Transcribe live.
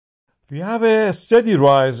We have a steady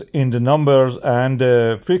rise in the numbers and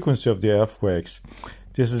the frequency of the earthquakes.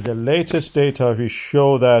 This is the latest data. We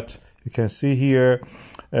show that you can see here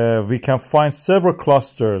we can find several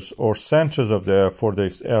clusters or centers of the earth for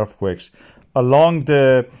these earthquakes along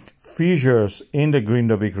the fissures in the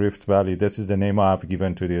Grindavik Rift Valley. This is the name I have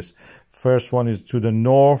given to this. First one is to the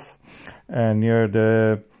north and near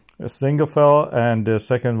the Stingefell, and the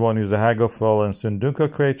second one is the Hagafell and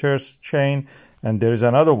Sundhnúka craters chain, and there is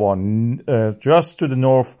another one just to the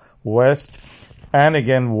northwest and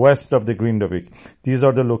again west of the Grindavik. These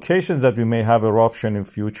are the locations that we may have eruption in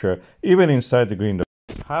future, even inside the Grindavik.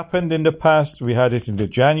 Happened in the past. We had it in the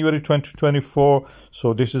January 2024,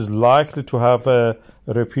 so this is likely to have a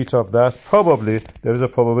repeat of that. Probably there is a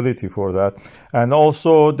probability for that, and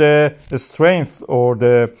also the strength or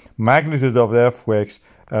the magnitude of the earthquakes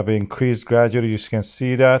have increased gradually. You can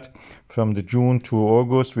see that from the June to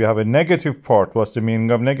August we have a negative part. What's the meaning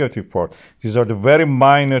of negative part? These are the very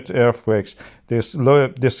minor earthquakes.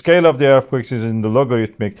 The scale of the earthquakes is in the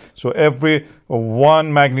logarithmic, so every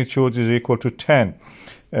 1 magnitude is equal to 10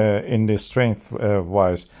 in the strength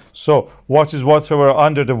wise. So whatever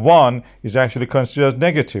under the 1 is actually considered as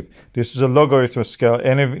negative. This is a logarithmic scale.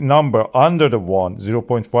 Any number under the 1,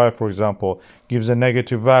 0.5 for example, gives a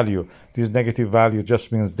negative value. This negative value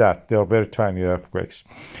just means that they are very tiny earthquakes.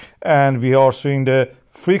 And we are seeing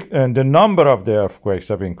the number of the earthquakes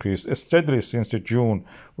have increased steadily since the June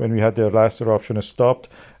when we had the last eruption stopped.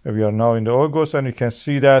 We are now in the August, and you can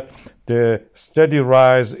see that the steady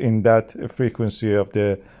rise in that frequency of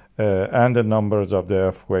the and the numbers of the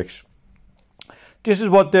earthquakes. This is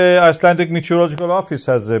what the Icelandic Meteorological Office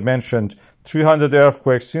has mentioned: 300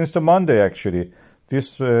 earthquakes since the Monday, actually,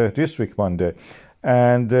 this week Monday,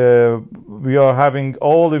 and we are having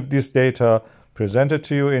all of this data presented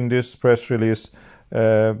to you in this press release.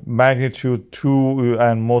 Magnitude 2,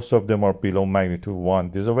 and most of them are below magnitude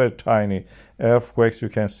 1. These are very tiny earthquakes. You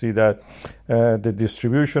can see that the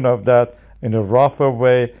distribution of that in a rougher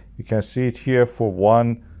way. You can see it here for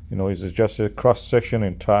one, it's just a cross section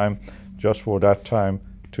in time, just for that time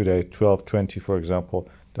today, 12:20 for example.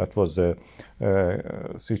 That was the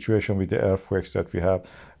situation with the earthquakes that we have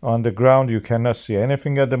on the ground. You cannot see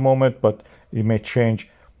anything at the moment, but it may change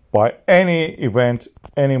by any event,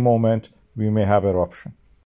 any moment. We may have eruption.